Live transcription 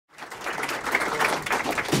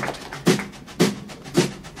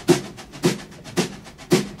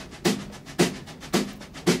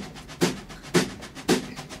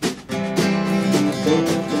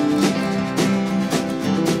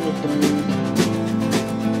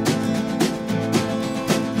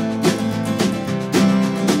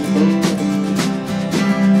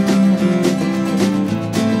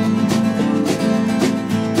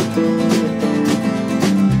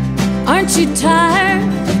you tired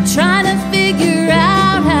of trying to figure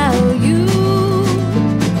out how you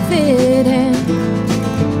fit in?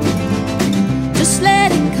 Just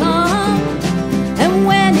let it come, and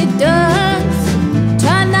when it does,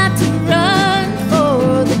 try not to run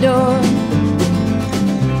for the door.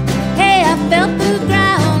 Hey, I felt the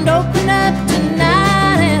ground open up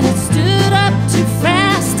tonight, and I stood up too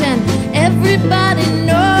fast, and everybody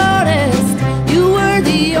noticed you were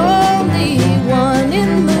the only one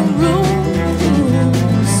in the room who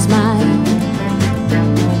smiled.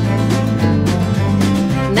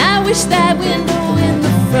 And I wish that window in the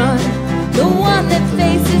front, the one that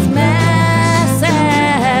faces massive,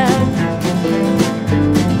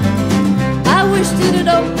 I wished it had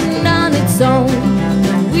opened on its own,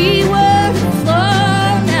 and we were the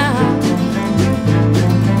floor now.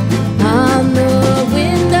 On the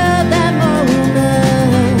wind of that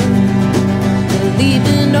moment,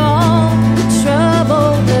 leaving all the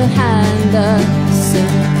trouble behind us.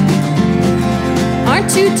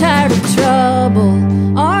 Aren't you tired of trouble?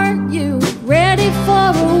 Aren't you ready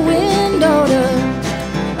for a window to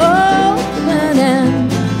open?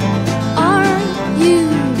 And aren't you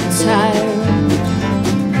tired?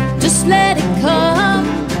 Just let it come,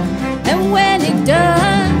 and when it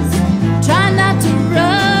does, try not to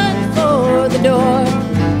run for the door.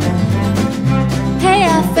 Hey,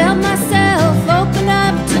 I felt myself open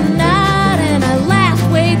up tonight, and I laughed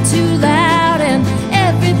way too loud, and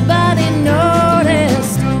everybody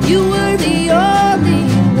noticed you were the only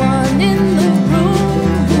one in the room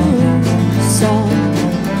who saw.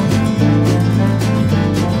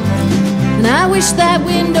 And I wish that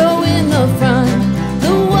window in the front,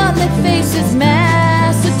 the one that faces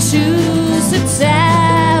Massachusetts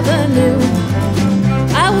Avenue,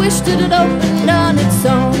 I wished it had opened on its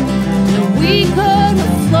own, and we could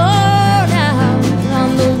have flown out on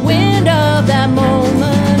the wind of that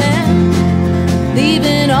moment, and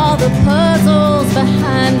leaving all the puzzles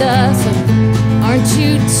behind us. Aren't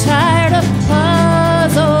you tired of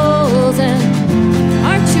puzzles? And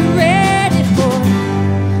aren't you ready for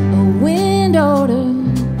a window to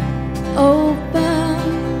open?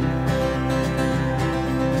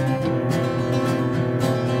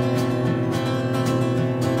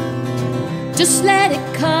 Just let it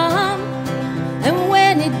come, and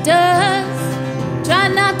when it does, try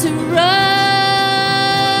not to run.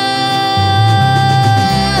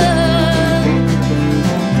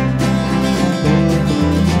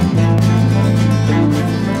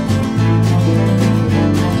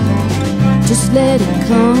 Just let it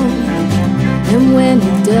come, and when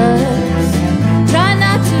it does,